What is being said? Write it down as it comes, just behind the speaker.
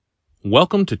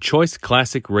Welcome to Choice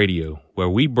Classic Radio, where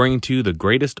we bring to you the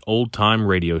greatest old-time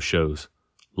radio shows.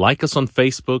 Like us on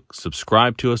Facebook,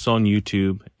 subscribe to us on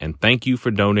YouTube, and thank you for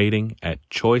donating at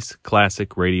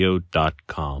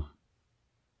choiceclassicradio.com.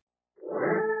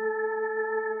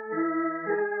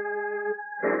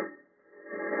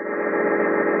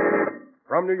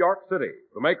 From New York City,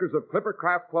 the makers of Clipper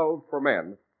Craft clothes for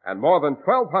men and more than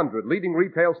 1,200 leading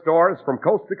retail stores from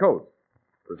coast to coast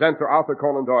present Sir Arthur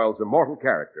Conan Doyle's immortal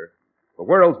character, the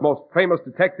world's most famous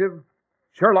detective,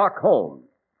 Sherlock Holmes,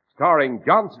 starring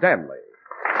John Stanley.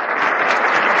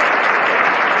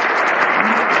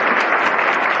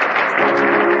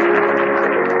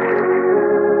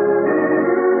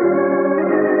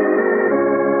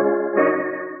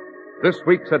 This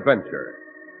week's adventure,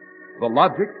 the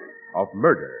logic of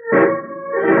murder.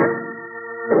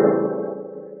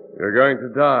 You're going to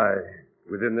die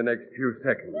within the next few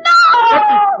seconds. No!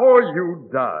 But before you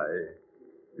die,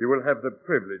 you will have the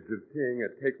privilege of seeing a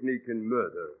technique in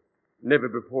murder never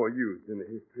before used in the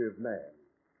history of man.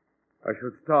 I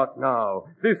shall start now.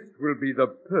 This will be the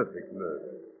perfect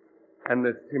murder, and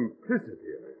the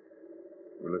simplicity of it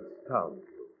will astound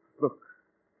you. Look,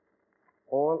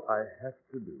 all I have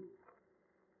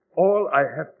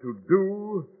to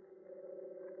do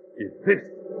is this.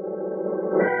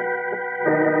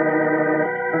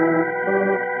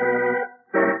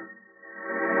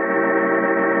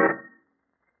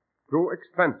 Too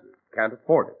expensive. Can't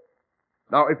afford it.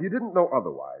 Now, if you didn't know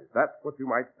otherwise, that's what you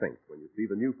might think when you see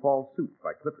the new fall suits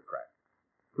by Clippercraft.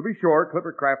 To be sure,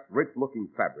 Clippercraft's rich-looking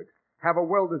fabrics have a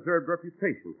well-deserved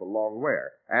reputation for long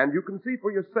wear, and you can see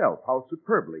for yourself how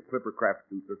superbly Clippercraft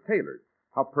suits are tailored,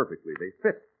 how perfectly they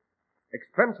fit.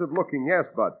 Expensive looking, yes,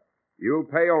 but you'll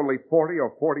pay only $40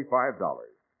 or $45.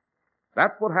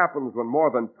 That's what happens when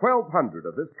more than 1,200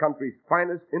 of this country's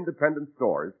finest independent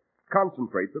stores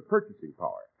concentrate their purchasing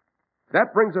power.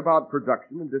 That brings about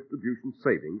production and distribution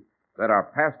savings that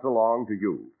are passed along to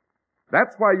you.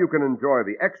 That's why you can enjoy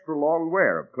the extra long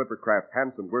wear of Clippercraft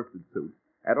handsome worsted suits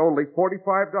at only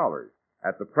 $45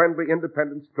 at the friendly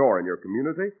independent store in your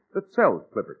community that sells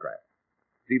Clippercraft.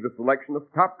 See the selection of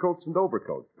top coats and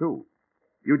overcoats, too.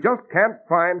 You just can't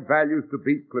find values to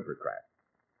beat Clippercraft.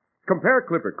 Compare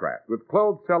Clippercraft with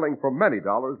clothes selling for many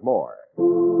dollars more.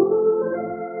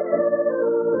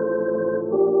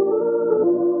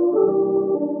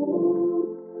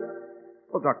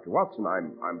 Well, Dr. Watson,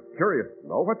 I'm curious to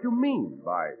know what you mean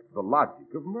by the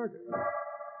logic of murder.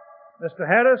 Mr.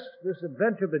 Harris, this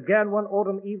adventure began one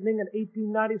autumn evening in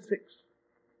 1896,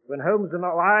 when Holmes and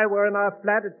I were in our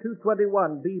flat at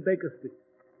 221 B. Baker Street.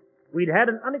 We'd had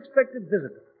an unexpected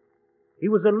visitor. He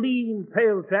was a lean,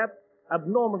 pale chap,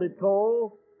 abnormally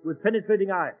tall, with penetrating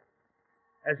eyes.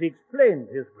 As he explained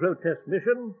his grotesque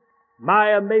mission,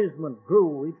 my amazement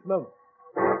grew each moment.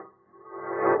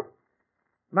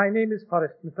 My name is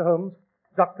Forrest, Mr. Holmes.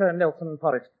 Dr. Nelson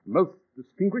Forrest. Most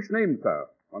distinguished name, sir.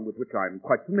 One with which I'm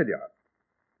quite familiar.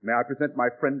 May I present my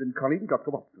friend and colleague,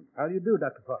 Dr. Watson? How do you do,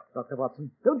 Dr. Forrest? Dr.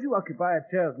 Watson. Don't you occupy a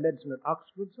chair of medicine at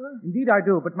Oxford, sir? Indeed I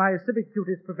do, but my civic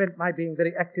duties prevent my being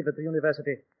very active at the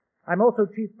university. I'm also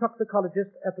chief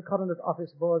toxicologist at the coroner's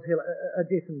office, Boars Hill,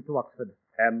 adjacent to Oxford.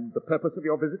 And the purpose of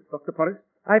your visit, Dr. Forrest?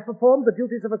 I've performed the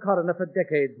duties of a coroner for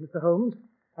decades, Mr. Holmes.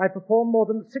 I've performed more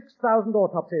than 6,000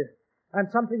 autopsies. I'm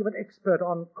something of an expert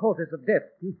on causes of death.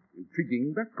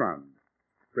 Intriguing background.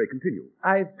 Pray continue.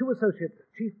 I've two associates,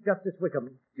 Chief Justice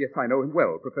Wickham. Yes, I know him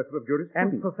well, Professor of Jurisprudence.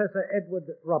 And Professor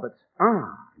Edward Roberts.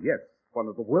 Ah, yes, one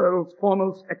of the world's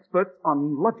foremost experts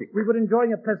on logic. We were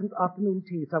enjoying a pleasant afternoon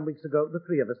tea some weeks ago, the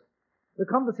three of us. The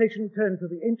conversation turned to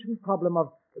the ancient problem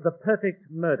of the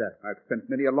perfect murder. I've spent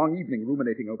many a long evening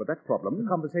ruminating over that problem. The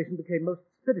conversation became most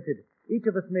spirited. Each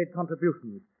of us made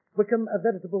contributions. Wickham, a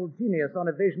veritable genius on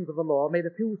evasions of the law, made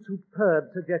a few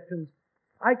superb suggestions.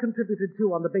 I contributed,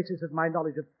 too, on the basis of my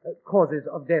knowledge of causes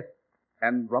of death.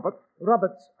 And Roberts?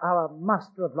 Roberts, our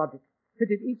master of logic,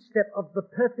 fitted each step of the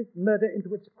perfect murder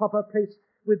into its proper place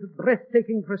with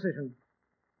breathtaking precision.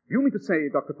 You mean to say,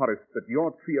 Dr. Forrest, that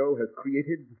your trio has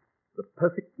created the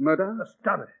perfect murder?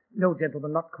 Astonished. No,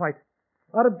 gentlemen, not quite.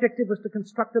 Our objective was to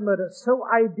construct a murder so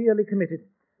ideally committed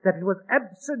that it was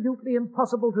absolutely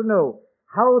impossible to know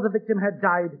how the victim had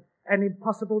died and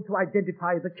impossible to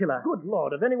identify the killer. Good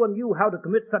Lord, if anyone knew how to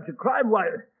commit such a crime, why...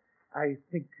 I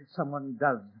think someone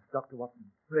does, Dr. Watson.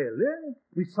 Really?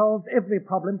 We solved every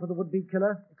problem for the would-be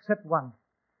killer except one.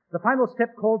 The final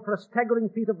step called for a staggering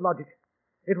feat of logic.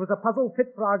 It was a puzzle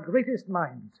fit for our greatest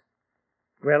minds.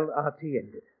 Well, our tea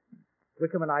ended.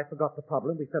 Wickham and I forgot the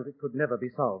problem. We felt it could never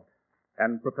be solved.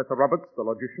 And Professor Roberts, the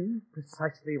logician?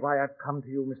 Precisely why I've come to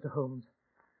you, Mr. Holmes.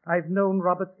 I've known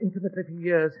Roberts intimately for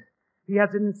years. He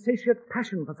has an insatiate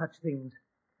passion for such things.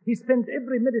 He spends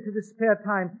every minute of his spare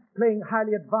time playing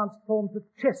highly advanced forms of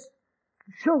chess.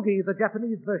 Shogi, the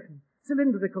Japanese version,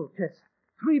 cylindrical chess,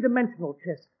 three-dimensional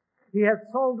chess. He has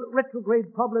solved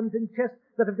retrograde problems in chess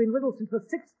that have been riddled since the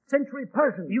 6th century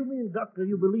Persian. You mean, Doctor,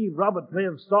 you believe Robert may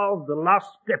have solved the last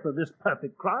step of this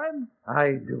perfect crime?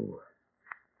 I do.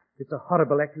 It's a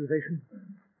horrible accusation.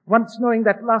 Once knowing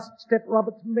that last step,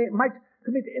 Roberts might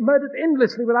commit murders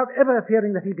endlessly without ever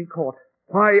fearing that he'd be caught.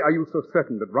 Why are you so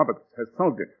certain that Roberts has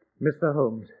solved it? Mr.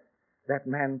 Holmes, that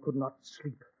man could not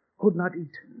sleep, could not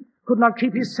eat, could not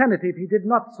keep his sanity if he did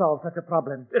not solve such a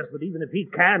problem. Yes, but even if he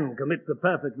can commit the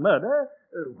perfect murder,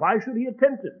 why should he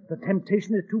attempt it? The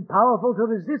temptation is too powerful to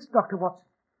resist, Dr. Watson.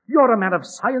 You're a man of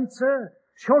science, sir.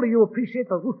 Surely you appreciate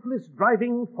the ruthless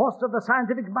driving force of the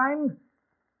scientific mind?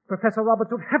 Professor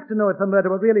Roberts would have to know if the murder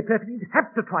were really perfect. He'd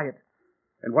have to try it.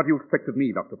 And what do you expect of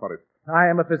me, Dr. Forrest? I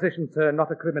am a physician, sir,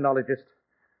 not a criminologist.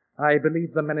 I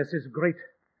believe the menace is great.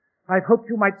 I've hoped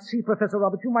you might see Professor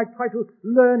Roberts. You might try to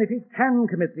learn if he can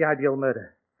commit the ideal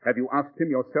murder. Have you asked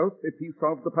him yourself if he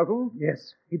solved the puzzle?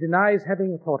 Yes, he denies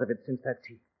having thought of it since that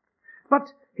tea.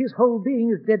 But his whole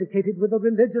being is dedicated with a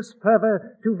religious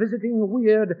fervor to visiting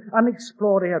weird,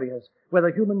 unexplored areas where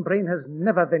the human brain has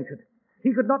never ventured.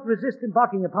 He could not resist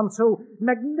embarking upon so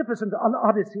magnificent an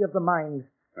odyssey of the mind.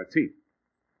 I see.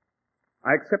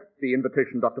 I accept the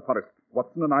invitation, Dr. Forrest.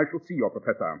 Watson and I shall see your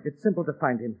professor. It's simple to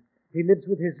find him. He lives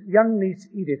with his young niece,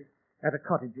 Edith, at a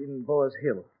cottage in Boers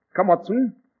Hill. Come,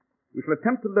 Watson. We shall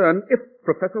attempt to learn if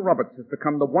Professor Roberts has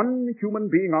become the one human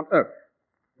being on Earth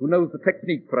who knows the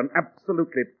technique for an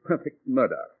absolutely perfect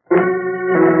murder.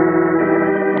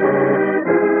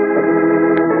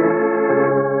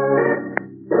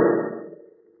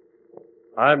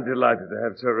 I'm delighted to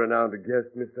have so renowned a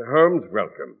guest, Mr. Holmes.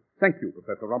 Welcome. Thank you,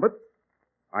 Professor Roberts.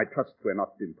 I trust we're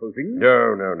not imposing.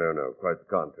 No. Quite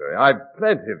the contrary. I've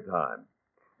plenty of time.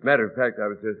 Matter of fact, I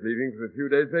was just leaving for a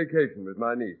few days' vacation with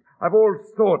my niece. I've all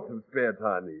sorts of spare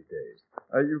time these days.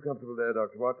 Are you comfortable there,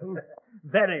 Dr. Watson?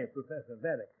 Very, Professor,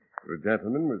 very. For a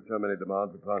gentleman with so many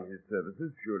demands upon his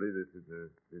services, surely this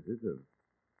is of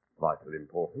vital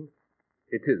importance.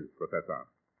 It is, Professor.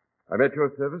 I'm at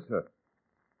your service, sir.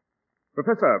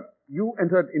 Professor, you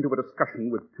entered into a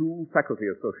discussion with two faculty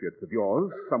associates of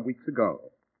yours some weeks ago,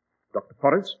 Dr.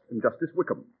 Forrest and Justice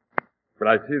Wickham. But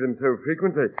I see them so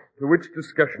frequently. To which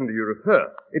discussion do you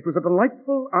refer? It was a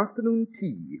delightful afternoon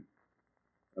tea,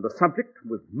 and the subject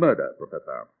was murder,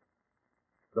 Professor.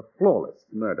 The flawless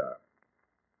murder.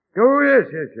 Oh, yes,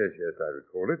 I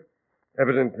recall it.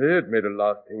 Evidently it made a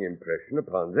lasting impression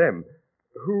upon them.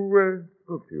 Who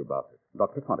spoke to you about it?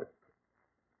 Dr. Forrest.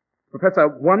 Professor,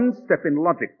 one step in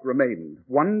logic remained.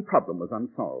 One problem was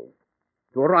unsolved.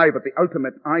 To arrive at the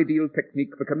ultimate ideal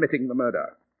technique for committing the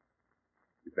murder.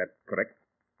 Is that correct?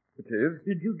 It is.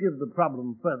 Did you give the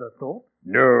problem further thought?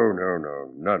 No.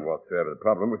 None whatsoever. The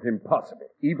problem was impossible.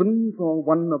 Even for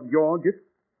one of your gifts?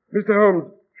 Mr.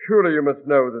 Holmes, surely you must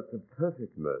know that the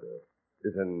perfect murder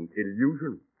is an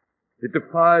illusion. It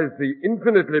defies the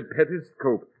infinitely petty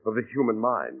scope of the human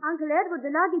mind. Uncle Edward,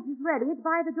 the luggage is ready. It's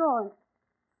by the door.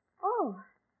 Oh,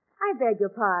 I beg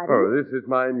your pardon. Oh, this is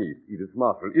my niece, Edith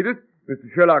Marshall. Edith, Mr.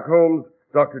 Sherlock Holmes,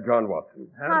 Dr. John Watson.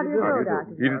 How do you do,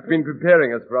 Doctor? Edith's been preparing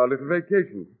us for our little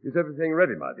vacation. Is everything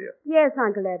ready, my dear? Yes,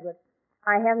 Uncle Edward.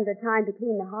 I haven't the time to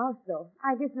clean the house, though.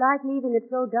 I just like leaving it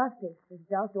so dusty. There's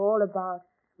dust all about.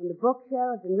 On the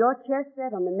bookshelves, and your chess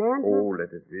set, on the mantel. Oh, let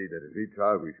it be,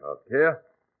 child. We shan't care.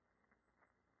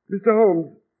 Mr.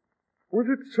 Holmes, was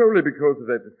it solely because of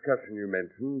that discussion you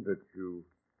mentioned that you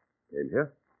came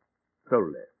here?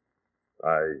 Solely.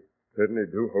 I certainly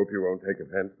do hope you won't take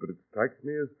offense, but it strikes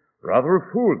me as rather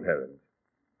a fool's errand.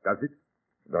 Does it?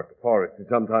 Dr. Forrest is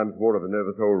sometimes more of a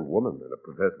nervous old woman than a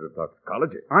professor of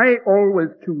toxicology. I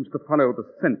always choose to follow the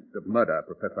scent of murder,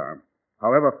 Professor,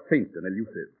 however faint and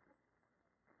elusive.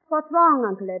 What's wrong,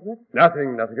 Uncle Edward?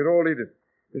 Nothing at all, Edith.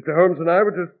 Mr. Holmes and I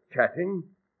were just chatting.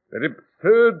 That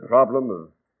absurd problem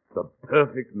of the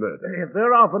perfect murder. If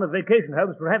they're off on a vacation,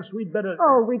 Holmes, perhaps we'd better...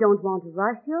 Oh, we don't want to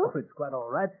rush you. Oh, it's quite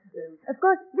all right. Of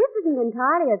course, this isn't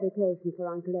entirely a vacation for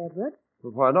Uncle Edward.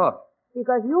 Well, why not?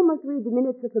 Because you must read the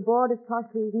minutes of the Board of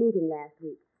Trustees meeting last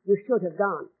week. You should have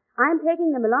gone. I'm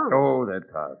taking them along. Oh, that's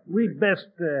hard. We'd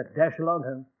best dash along,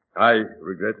 Holmes. I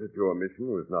regret that your mission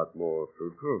was not more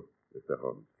fruitful, Mr.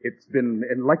 Holmes. It's been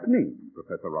enlightening,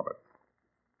 Professor Roberts.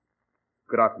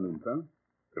 Good afternoon, sir.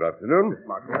 Good afternoon.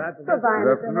 Goodbye,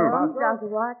 Mr. Holmes, Dr.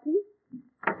 Watson.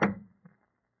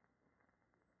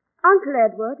 Uncle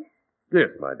Edward.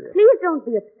 Yes, my dear. Please don't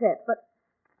be upset, but...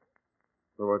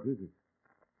 So what is it?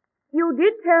 You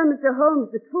did tell Mr.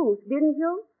 Holmes the truth, didn't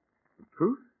you? The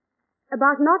truth?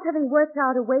 About not having worked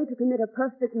out a way to commit a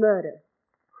perfect murder.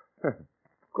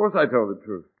 Of course I told the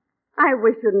truth. I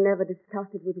wish you'd never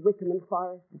discussed it with Wickham and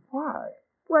Forrest. Why?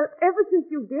 Well, ever since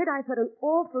you did, I've had an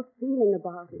awful feeling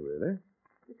about it. Really?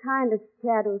 The kind of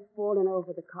shadows falling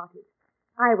over the cottage.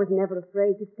 I was never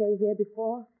afraid to stay here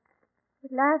before.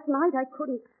 But last night I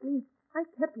couldn't sleep. I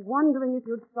kept wondering if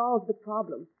you'd solve the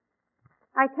problem.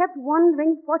 I kept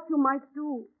wondering what you might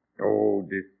do. Oh,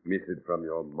 dismiss it from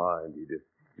your mind, Edith.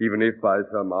 Even if by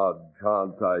some odd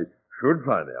chance I should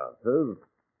find the answer,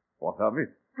 what of it?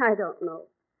 I don't know.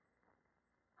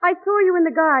 I saw you in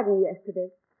the garden yesterday,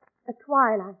 at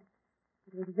twilight.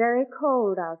 It was very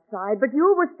cold outside, but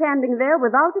you were standing there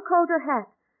without a coat or hat,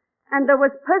 and there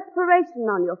was perspiration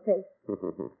on your face.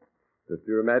 Just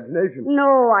your imagination.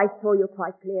 No, I saw you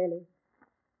quite clearly.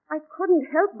 I couldn't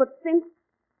help but think...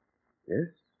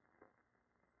 Yes?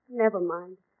 Never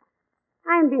mind.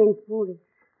 I'm being foolish.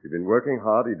 You've been working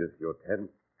hard, Edith. You're 10.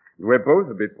 We're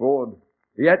both a bit bored.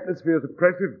 The atmosphere's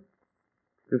oppressive.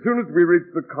 As soon as we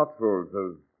reach the Cotswolds,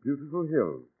 those beautiful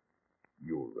hills,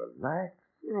 you'll relax.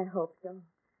 I hope so.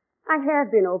 I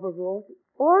have been overwrought,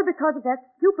 all because of that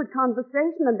stupid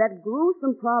conversation and that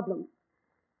gruesome problem.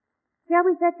 Shall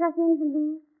we fetch our things and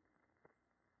leave?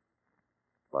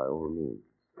 By all means.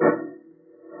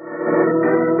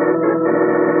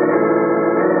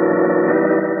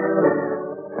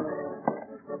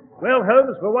 Well,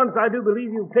 Holmes, for once I do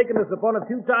believe you've taken us upon a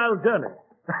futile journey.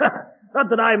 Not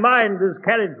that I mind this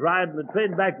carriage ride and the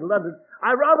train back to London.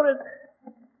 I rather...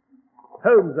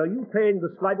 Holmes, are you paying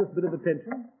the slightest bit of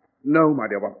attention? No, my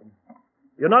dear Watson.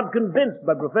 You're not convinced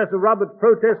by Professor Roberts'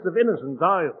 protests of innocence,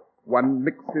 are you? One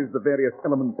mixes the various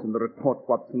elements in the retort,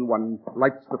 Watson. One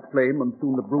lights the flame and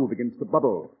soon the brew begins to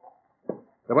bubble.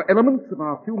 There were elements in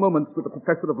our few moments with the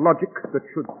professor of logic that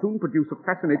should soon produce a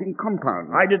fascinating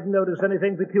compound. I didn't notice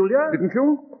anything peculiar. Didn't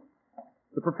you?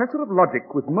 The professor of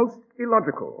logic was most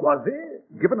illogical. Was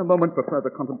he? Given a moment for further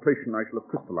contemplation, I shall have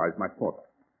crystallized my thoughts.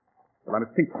 But I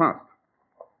must think fast.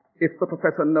 If the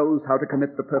professor knows how to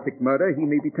commit the perfect murder, he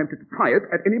may be tempted to try it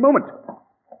at any moment.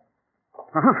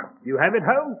 Aha! You have it,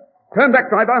 Holmes? Turn back,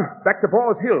 driver. Back to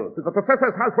Boar's Hill, to the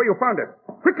professor's house where you found it.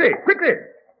 Quickly! Quickly!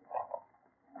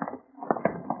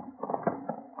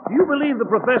 Do you believe the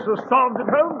professor solved it,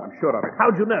 Holmes? I'm sure of it.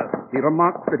 How'd you know? He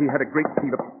remarked that he had a great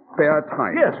deal of spare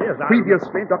time. Yes.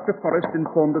 Previously, Dr. Forrest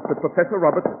informed us that Professor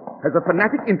Roberts has a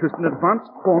fanatic interest in advanced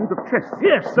forms of chess.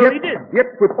 Yes, so he did.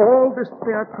 Yet, with all this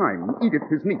spare time, Edith,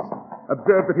 his niece,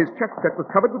 observed that his chess set was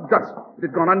covered with dust.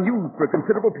 It had gone unused for a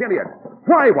considerable period.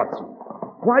 Why, Watson?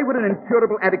 Why would an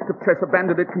incurable addict of chess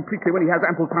abandon it completely when he has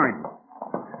ample time?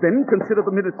 Then consider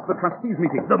the minutes of the trustees'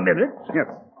 meeting. The minutes? Yes.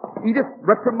 Edith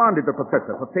reprimanded the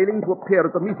professor for failing to appear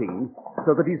at the meeting,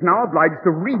 so that he's now obliged to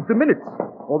read the minutes.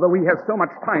 Although he has so much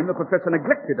time, the professor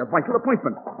neglected a vital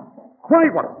appointment.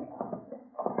 Why, Watson?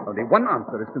 Only one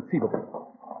answer is conceivable.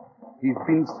 He's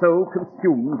been so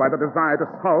consumed by the desire to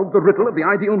solve the riddle of the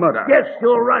ideal murder. Yes,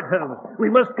 you're right, Holmes. We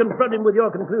must confront him with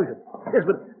your conclusion. Yes,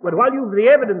 but while you've the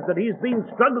evidence that he's been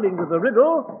struggling with the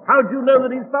riddle, how do you know that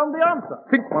he's found the answer?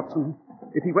 Think, Watson.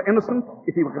 If he were innocent,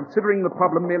 if he were considering the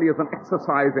problem merely as an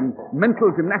exercise in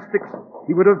mental gymnastics,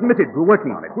 he would have admitted to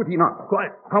working on it, would he not?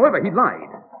 Quite. However, he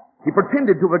lied. He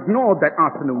pretended to have ignored that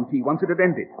afternoon tea once it had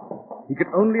ended. He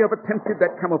could only have attempted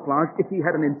that camouflage if he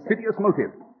had an insidious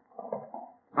motive.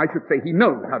 I should say he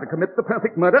knows how to commit the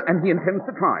perfect murder, and he intends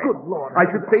to try. Good Lord.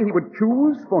 I should say he would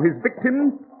choose for his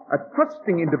victim a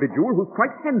trusting individual who's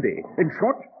quite handy. In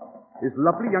short, his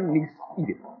lovely young niece,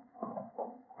 Edith.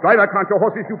 Driver, can't your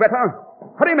horses do better?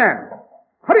 Hurry, man!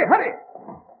 Hurry, hurry!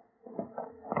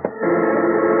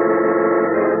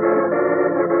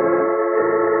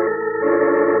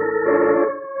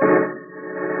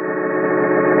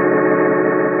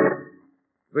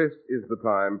 This is the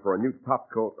time for a new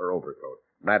top coat or overcoat.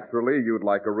 Naturally, you'd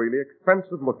like a really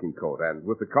expensive-looking coat, and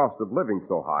with the cost of living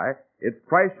so high, its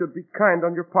price should be kind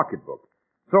on your pocketbook.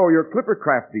 So your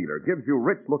Clippercraft dealer gives you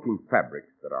rich-looking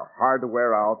fabrics that are hard to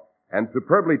wear out and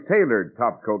superbly tailored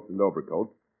top coats and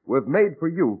overcoats with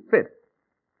made-for-you fits.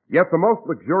 Yet the most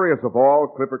luxurious of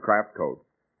all Clippercraft coats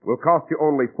will cost you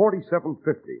only $47.50,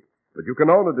 but you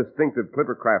can own a distinctive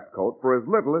Clippercraft coat for as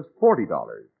little as $40.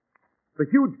 The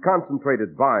huge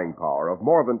concentrated buying power of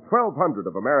more than 1,200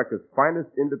 of America's finest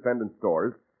independent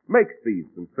stores makes these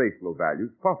sensational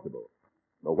values possible.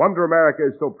 No wonder America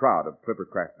is so proud of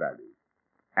Clippercraft values.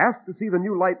 Ask to see the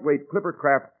new lightweight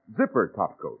Clippercraft zipper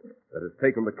topcoat that has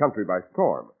taken the country by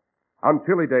storm. On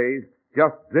chilly days,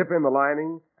 just zip in the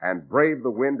lining and brave the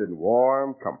wind in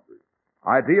warm comfort.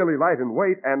 Ideally light in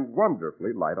weight and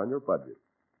wonderfully light on your budget.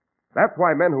 That's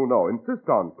why men who know insist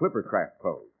on Clippercraft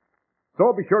clothes.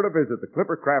 So be sure to visit the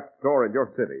Clippercraft store in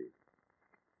your city.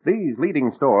 These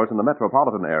leading stores in the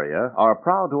metropolitan area are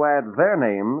proud to add their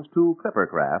names to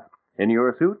Clippercraft in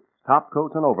your suits,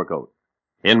 topcoats, and overcoats.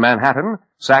 In Manhattan,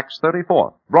 Saks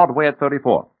 34th, Broadway at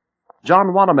 34th.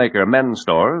 John Wanamaker Men's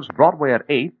Stores, Broadway at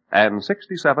 8th and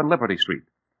 67 Liberty Street.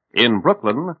 In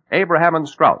Brooklyn, Abraham and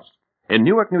Strauss. In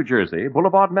Newark, New Jersey,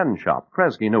 Boulevard Men's Shop,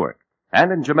 Kresge, Newark.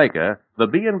 And in Jamaica, the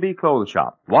B&B Clothes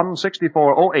Shop,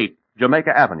 16408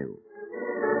 Jamaica Avenue.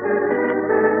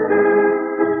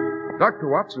 Dr.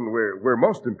 Watson, we're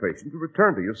most impatient to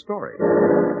return to your story.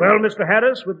 Well, Mr.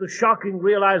 Harris, with the shocking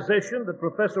realization that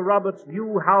Professor Roberts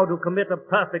knew how to commit a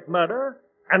perfect murder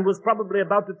and was probably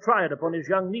about to try it upon his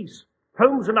young niece,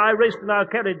 Holmes and I raced in our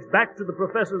carriage back to the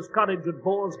professor's cottage at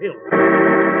Boar's Hill.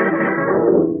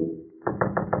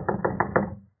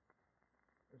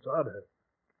 It's odd. The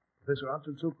professor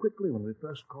answered so quickly when we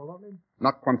first called on him.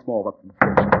 Not once more, Watson.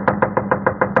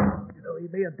 You know, he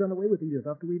may have done away with Edith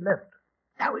after we left.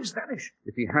 Now he's vanished.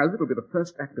 If he has, it'll be the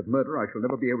first act of murder I shall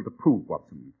never be able to prove,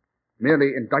 Watson.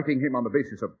 Merely indicting him on the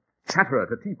basis of chatter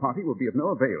at a tea party will be of no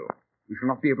avail. We shall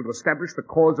not be able to establish the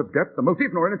cause of death, the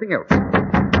motive, nor anything else.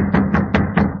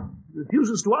 He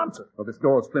refuses to answer. Well, this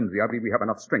door's flimsy. I believe we have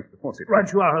enough strength to force it. Right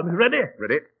you are, Holmes. Ready?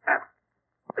 Ready?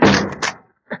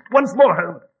 Once more,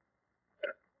 Holmes.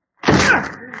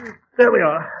 There we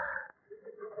are.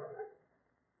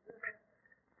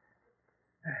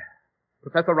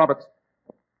 Professor Roberts.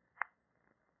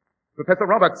 Professor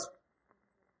Roberts.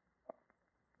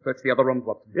 Search the other rooms,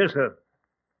 Watson. Yes, sir.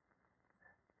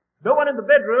 No one in the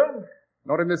bedroom.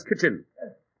 Not in this kitchen.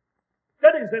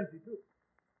 Study's empty, too.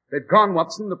 They've gone,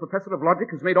 Watson. The professor of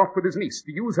logic has made off with his niece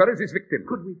to use her as his victim.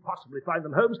 Could we possibly find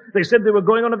them, Holmes? They said they were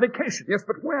going on a vacation. Yes,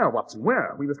 but where, Watson?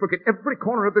 Where? We must look at every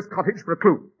corner of this cottage for a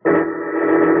clue.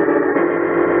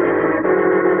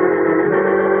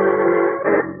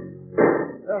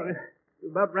 Well, you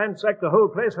about ransacked the whole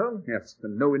place, Holmes? Yes,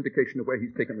 and no indication of where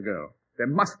he's taken the girl. There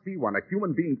must be one. A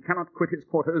human being cannot quit his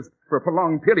quarters for a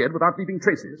prolonged period without leaving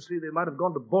traces. You see, they might have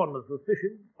gone to Bournemouth for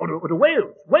fishing. Or to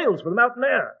Wales. Wales for the mountain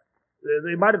air.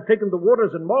 They might have taken the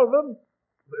waters in Malvern.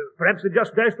 Perhaps they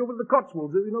just dashed over to the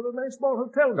Cotswolds. You know, there are many small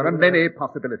hotels. There are many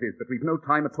possibilities, but we've no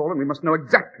time at all, and we must know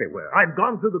exactly where. I've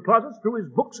gone through the closets, through his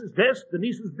books, his desk, the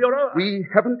niece's bureau. We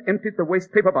haven't emptied the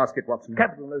waste paper basket, Watson.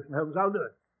 Capital notion, Holmes. I'll do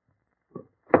it.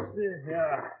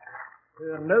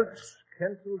 Here are notes,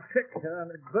 cancelled check, here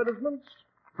are advertisements.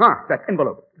 That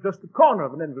envelope. Just the corner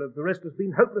of an envelope. The rest has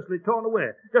been hopelessly torn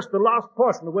away. Just the last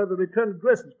portion of where the return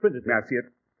address is printed. May I see it?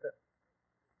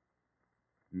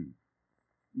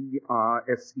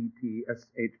 E-R-S-E-T-S-H-I-R-E.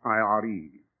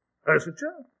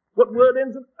 Ursacher? What word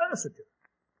ends in Ursacher?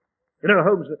 You know,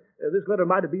 Holmes, this letter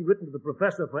might have been written to the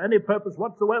professor for any purpose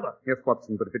whatsoever. Yes,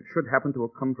 Watson, but if it should happen to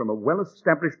have come from a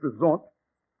well-established resort,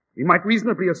 we might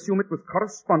reasonably assume it was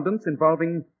correspondence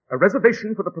involving a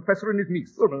reservation for the professor and his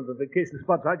niece. Well, none of the vacation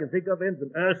spots I can think of ends in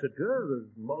Ursacher. There's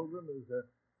Malvern, there's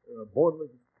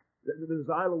Bournemouth, there's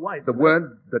Isle of Wight. The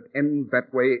word that ends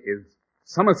that way is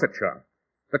Somersetshire.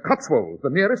 The Cotswolds, the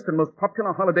nearest and most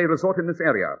popular holiday resort in this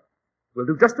area. We'll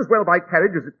do just as well by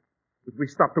carriage as if we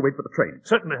stop to wait for the train.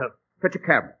 Certainly, Herb. Fetch a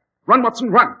cab. Run,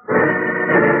 Watson, run!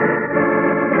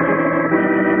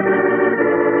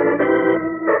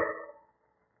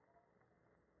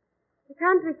 The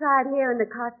countryside here in the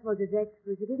Cotswolds is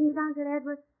exquisite, isn't it, Uncle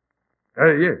Edward?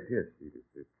 Yes, Edith.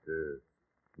 It's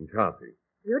enchanting.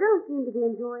 You don't seem to be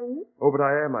enjoying it. Oh, but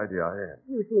I am, my dear, I am.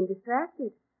 You seem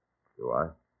distracted. Do I?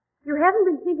 You haven't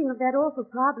been thinking of that awful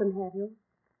problem, have you?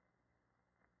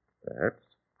 Perhaps.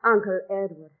 Uncle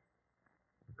Edward.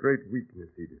 A great weakness,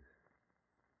 Edith.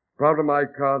 Problem I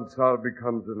can't solve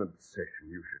becomes an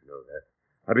obsession. You should know that.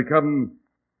 I become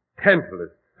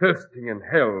tantalus, thirsting and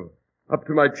held, up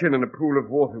to my chin in a pool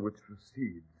of water which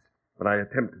recedes when I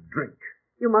attempt to drink.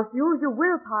 You must use your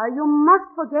willpower. You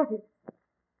must forget it.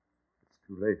 It's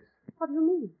too late. What do you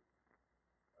mean?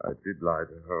 I did lie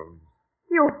to Holmes.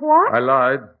 You what? I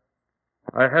lied.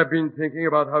 I have been thinking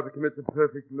about how to commit the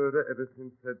perfect murder ever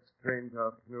since that strange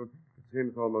afternoon. It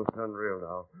seems almost unreal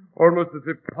now. Almost as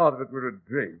if part of it were a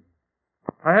dream.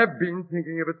 I have been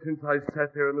thinking of it since I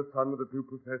sat here in the sun with the two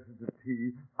professors at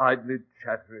tea, idly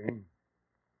chattering,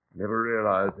 never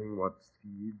realizing what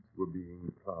seeds were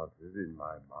being planted in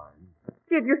my mind.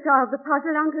 Did you solve the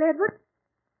puzzle, Uncle Edward?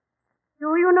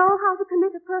 Do you know how to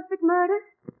commit a perfect murder?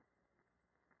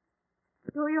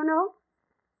 Do you know?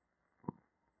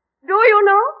 Do you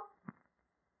know?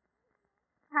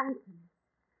 Answer me.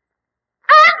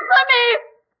 Answer me!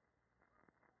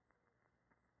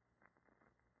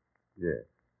 Yes.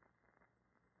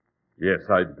 Yes,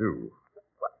 I do.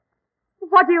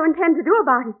 What do you intend to do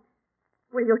about it?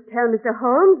 Will you tell Mr.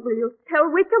 Holmes? Will you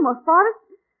tell Wickham or Forrest?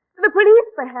 The police,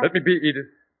 perhaps? Let me be, Edith.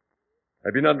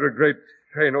 I've been under a great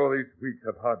strain all these weeks.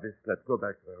 I've hardly slept. Go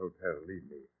back to the hotel. Leave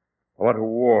me. I want to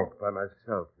walk by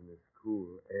myself in this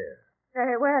cool air.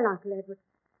 Very well, Uncle Edward.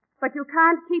 But you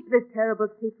can't keep this terrible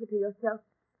secret to yourself.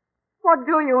 What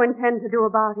do you intend to do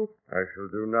about it? I shall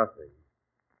do nothing.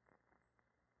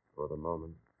 For the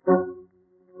moment.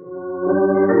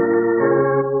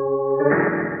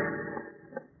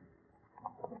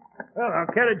 Well, our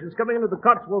carriage is coming into the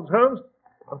Cotswolds, Holmes.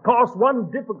 Of course, one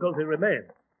difficulty remains.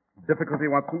 Difficulty,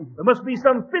 Watson? There must be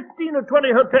some 15 or 20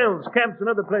 hotels, camps, and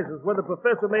other places where the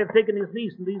professor may have taken his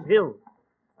niece in these hills.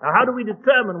 Now, how do we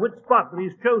determine which spot that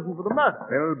he's chosen for the murder?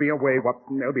 There'll be a way,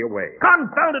 Watson. There'll be a way.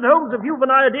 Confound it, Holmes. If you've an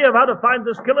idea of how to find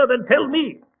this killer, then tell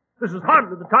me. This is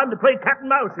hardly the time to play cat and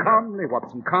mouse. Calmly,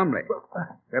 Watson, calmly.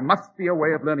 There must be a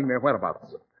way of learning their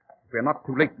whereabouts. We're not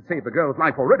too late to save the girl's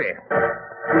life already.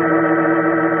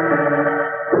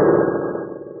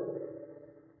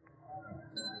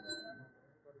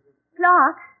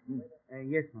 Clark,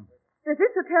 Yes, Mum. does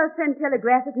this hotel send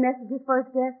telegraphic messages for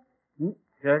its guests?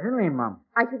 Certainly, Mum.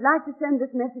 I should like to send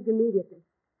this message immediately.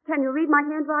 Can you read my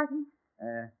handwriting?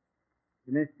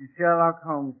 To Mr. Sherlock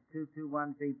Holmes,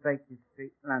 221B Baker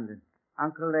Street, London.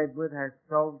 Uncle Edward has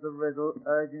solved the riddle.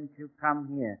 Urgent you come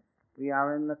here. We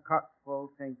are in the Cotswold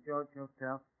St. George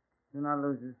Hotel. Do not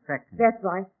lose a second. That's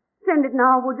right. Send it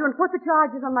now, would you, and put the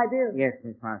charges on my bill. Yes,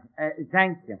 Miss Martin.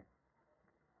 Thank you.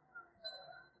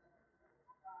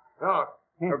 Clark.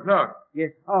 Oh, Clark.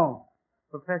 Yes. Oh,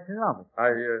 Professor Roberts. I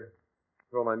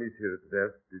saw my niece here at the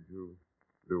desk. Did you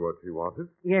do what she wanted?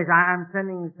 Yes, I'm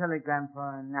sending a telegram for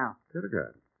her now.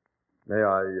 Telegram. May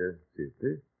I see it,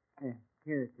 please?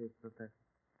 Here it is, Professor.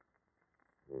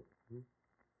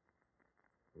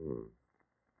 Hmm.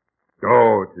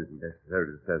 Oh, it isn't necessary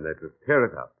to send that. Just tear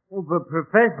it up. Oh, but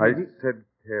Professor... I said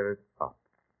tear it up.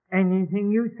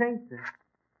 Anything you say, sir.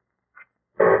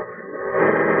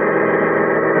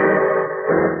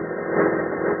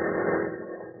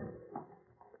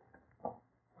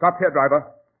 Stop here, driver.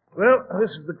 Well,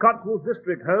 this is the Cotswold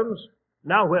District, Holmes.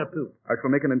 Now where to? I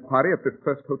shall make an inquiry at this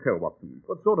first hotel, Watson.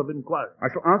 What sort of inquiry? I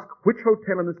shall ask which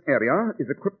hotel in this area is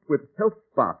equipped with health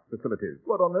bath facilities.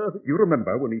 What on earth? You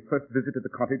remember when we first visited the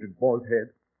cottage at Ball's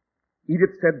Head?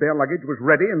 Edith said their luggage was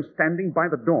ready and standing by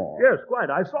the door. Yes,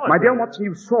 quite. I saw it. My dear Watson,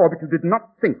 you saw, but you did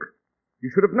not think. You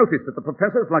should have noticed that the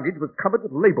professor's luggage was covered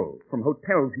with labels from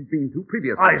hotels he'd been to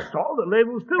previously. I saw the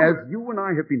labels, too. As you and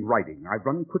I have been writing, I've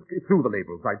run quickly through the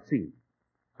labels I'd seen.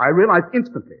 I realized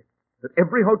instantly that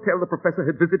every hotel the professor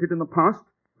had visited in the past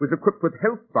was equipped with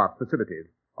health bath facilities,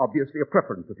 obviously a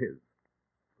preference of his.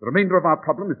 The remainder of our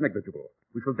problem is negligible.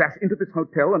 We shall dash into this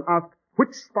hotel and ask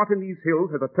which spot in these hills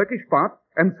has a Turkish bath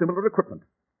and similar equipment.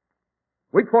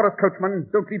 Wait for us, coachman.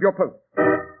 Don't leave your post.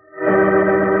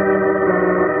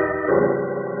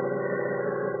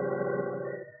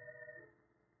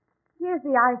 Here's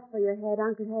the ice for your head,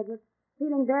 Uncle Edward.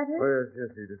 Feeling better? Oh,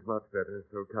 yes, Edith, much better.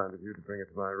 So kind of you to bring it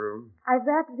to my room. I've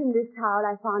wrapped it in this towel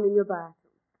I found in your bathroom.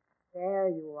 There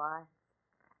you are.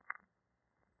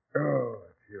 Oh,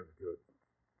 it feels good.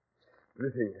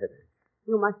 Splitting headache.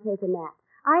 You must take a nap.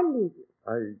 I'll leave you.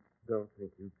 I don't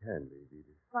think you can leave,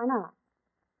 Edith. Why not?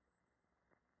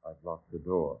 I've locked the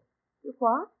door. You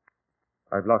what?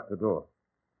 I've locked the door.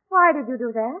 Why did you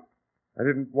do that? I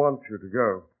didn't want you to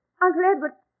go. Uncle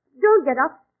Edward, don't get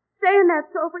up. Stay in that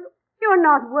sofa. You're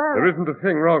not well. There isn't a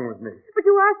thing wrong with me. But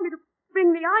you asked me to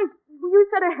bring the ice. You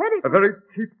said a headache. A very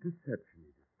cheap deception,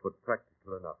 Edith, but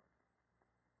practical enough.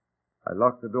 I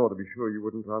locked the door to be sure you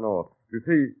wouldn't run off. You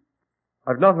see,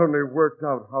 I've not only worked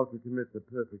out how to commit the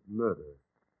perfect murder,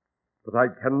 but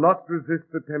I cannot resist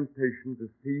the temptation to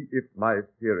see if my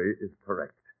theory is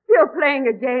correct. You're playing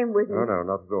a game with me. No,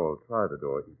 not at all. Try the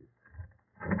door,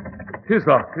 Edith. It is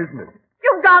locked, isn't it?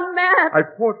 You've gone mad. I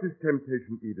fought this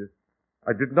temptation, Edith.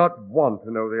 I did not want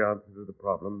to know the answer to the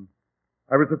problem.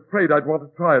 I was afraid I'd want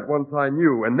to try it once I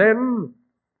knew, and then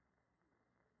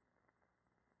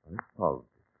I solved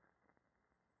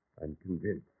it. I'm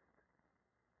convinced.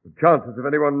 The chances of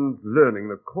anyone learning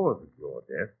the cause of your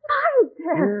death... My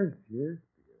death? Yes, dear.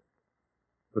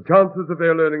 The chances of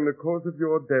their learning the cause of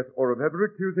your death or of ever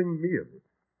accusing me of it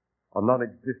are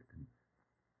non-existent.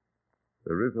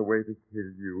 There is a way to kill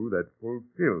you that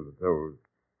fulfills those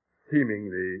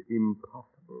seemingly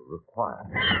impossible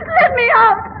requirements. Let me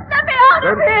out! Let me out of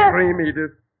Don't here! scream,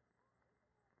 Edith.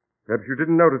 Perhaps you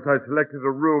didn't notice I selected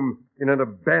a room in an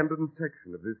abandoned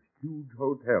section of this huge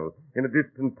hotel in a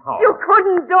distant tower. You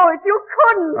couldn't do it. You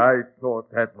couldn't. I thought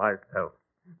that myself.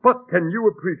 But can you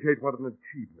appreciate what an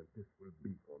achievement this will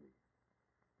be for me?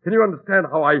 Can you understand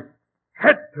how I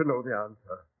had to know the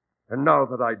answer. And now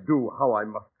that I do, how I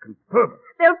must confirm it.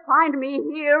 They'll find me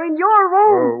here in your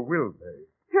room. Oh, will they?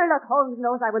 Sherlock Holmes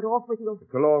knows I went off with you.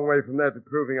 It's a long way from that to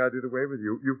proving I did away with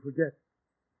you. You forget.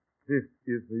 This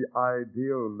is the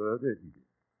ideal murder, Edith.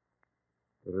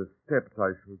 There are steps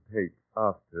I shall take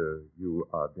after you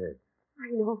are dead.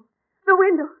 I know. The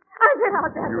window. I'll get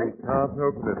out that way. You can't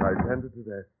open it. I tended to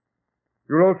that.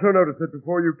 You'll also notice that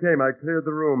before you came, I cleared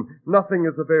the room. Nothing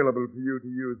is available for you to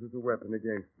use as a weapon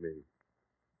against me.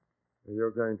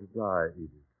 You're going to die,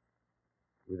 Edith,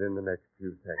 within the next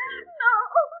few seconds.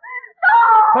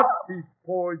 No! But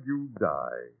before you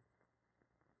die,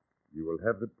 you will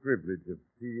have the privilege of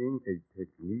seeing a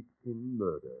technique in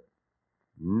murder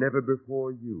never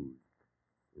before used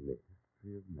in the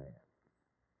history of man.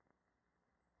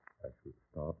 I shall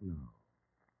start now.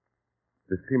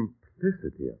 The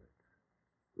simplicity of it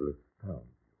will astound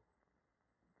you.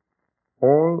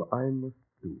 All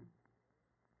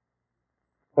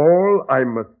I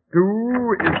must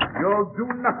do is... You'll do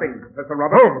nothing, Professor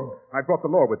Roberts. Holmes! I brought the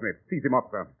law with me. Seize him up,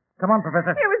 sir. Come on,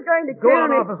 Professor. He was going to Go kill on,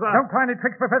 me. officer. Don't try any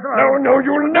tricks, Professor. No,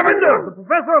 you'll never know! The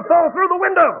professor will fall through the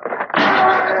window.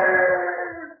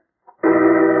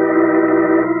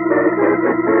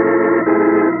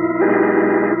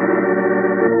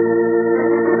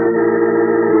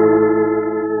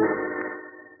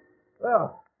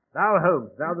 Well, now,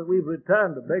 Holmes, now that we've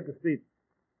returned to Baker Street,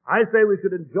 I say we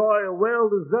should enjoy a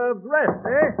well-deserved rest,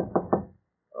 eh?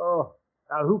 Oh,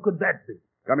 now who could that be?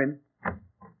 Come in.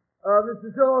 Mr.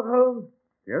 Sherlock Holmes,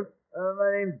 Yes? my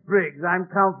name's Briggs. I'm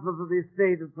counsellor for the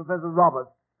estate of Professor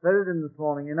Roberts. Buried him this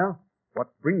morning, you know.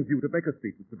 What brings you to Baker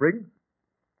Street, Mr. Briggs?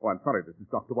 Oh, I'm sorry, this is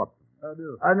Dr. Watson.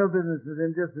 I've no business with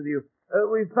him, just with you.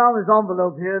 We found this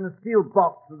envelope here in a steel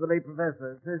box of the late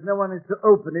professor. It says no one is to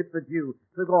open it but you.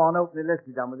 So go on, open it. Let's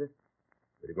be done with it.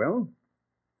 Very well. As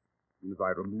soon as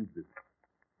I remove this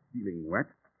sealing wax.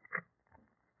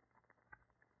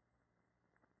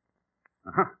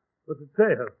 Aha. What's it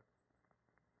say, Holmes?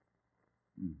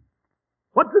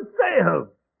 What's it say,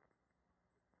 Holmes?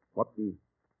 Watson.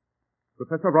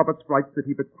 Professor Roberts writes that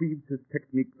he bequeaths his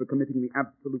technique for committing the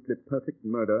absolutely perfect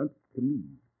murder to me.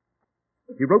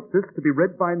 He wrote this to be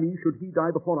read by me should he die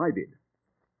before I did.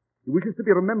 He wishes to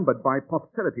be remembered by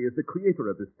posterity as the creator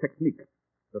of this technique,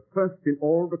 the first in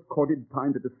all recorded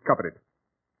time to discover it.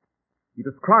 He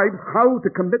describes how to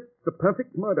commit the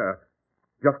perfect murder.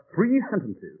 Just 3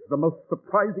 sentences, the most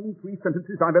surprising 3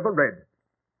 sentences I've ever read.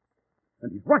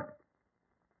 And he's right.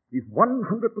 He's 100%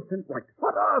 right.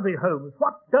 What are they, Holmes?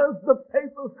 What does the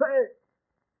paper say?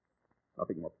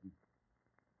 Nothing, Watson.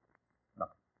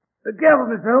 Careful,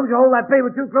 Mr. Holmes. You hold that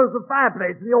paper too close to the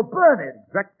fireplace and you'll burn it.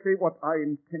 Exactly what I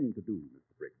intend to do,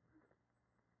 Mr. Briggs.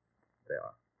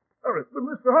 There. Oh, but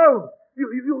Mr. Holmes,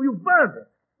 you burned it.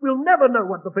 We'll never know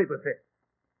what the paper says.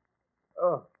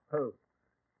 Oh, Holmes,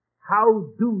 how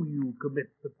do you commit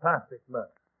the perfect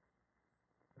murder?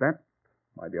 That,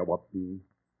 my dear Watson,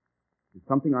 is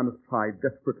something I must try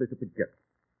desperately to forget.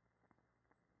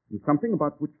 And something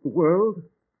about which the world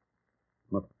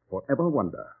must forever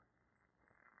wonder.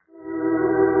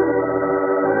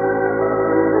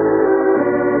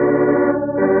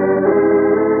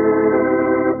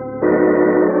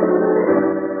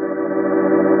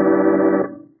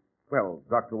 Well,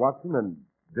 Dr. Watson, and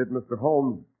did Mr.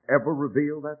 Holmes ever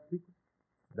reveal that secret?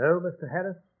 No, Mr.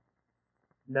 Harris.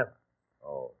 Never.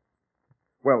 Oh.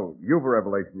 Well, you've a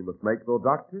revelation you must make, though,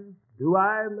 Doctor. Do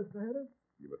I, Mr. Harris?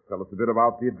 You must tell us a bit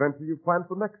about the adventure you've planned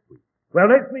for next week. Well,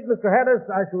 next week, Mr. Harris,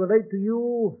 I shall relate to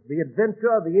you the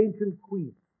adventure of the ancient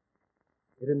queen.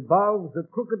 It involves a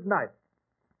crooked knife,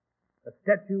 a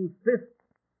statue's fist,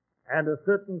 and a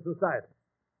certain society.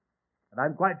 And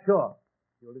I'm quite sure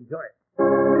you'll enjoy it.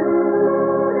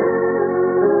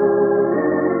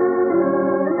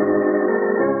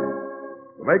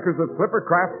 The makers of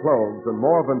Clippercraft clothes and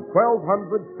more than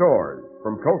 1,200 stores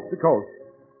from coast to coast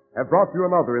have brought you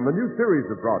another in the new series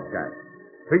of broadcasts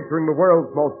featuring the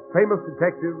world's most famous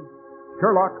detective,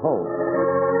 Sherlock Holmes.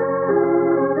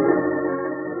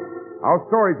 Our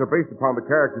stories are based upon the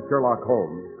character Sherlock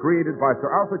Holmes, created by Sir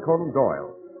Arthur Conan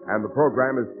Doyle, and the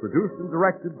program is produced and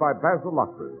directed by Basil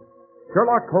Luckford.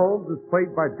 Sherlock Holmes is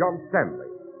played by John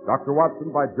Stanley, Dr.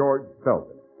 Watson by George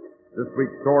Selden. This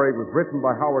week's story was written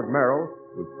by Howard Merrill,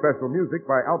 with special music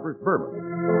by Albert Berman.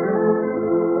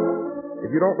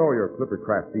 If you don't know your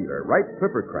Clippercraft dealer, write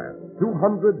Clippercraft,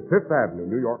 200 Fifth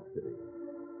Avenue, New York City.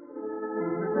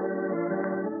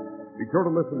 Be sure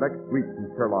to listen next week to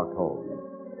Sherlock Holmes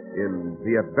in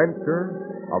The Adventure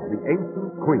of the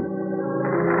Ancient Queen.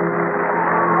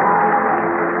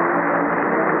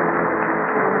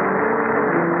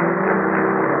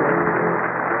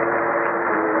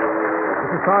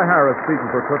 This is Cy Harris speaking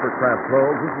for Clifford Craft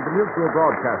Clothes. This is the Mutual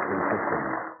Broadcasting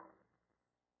System.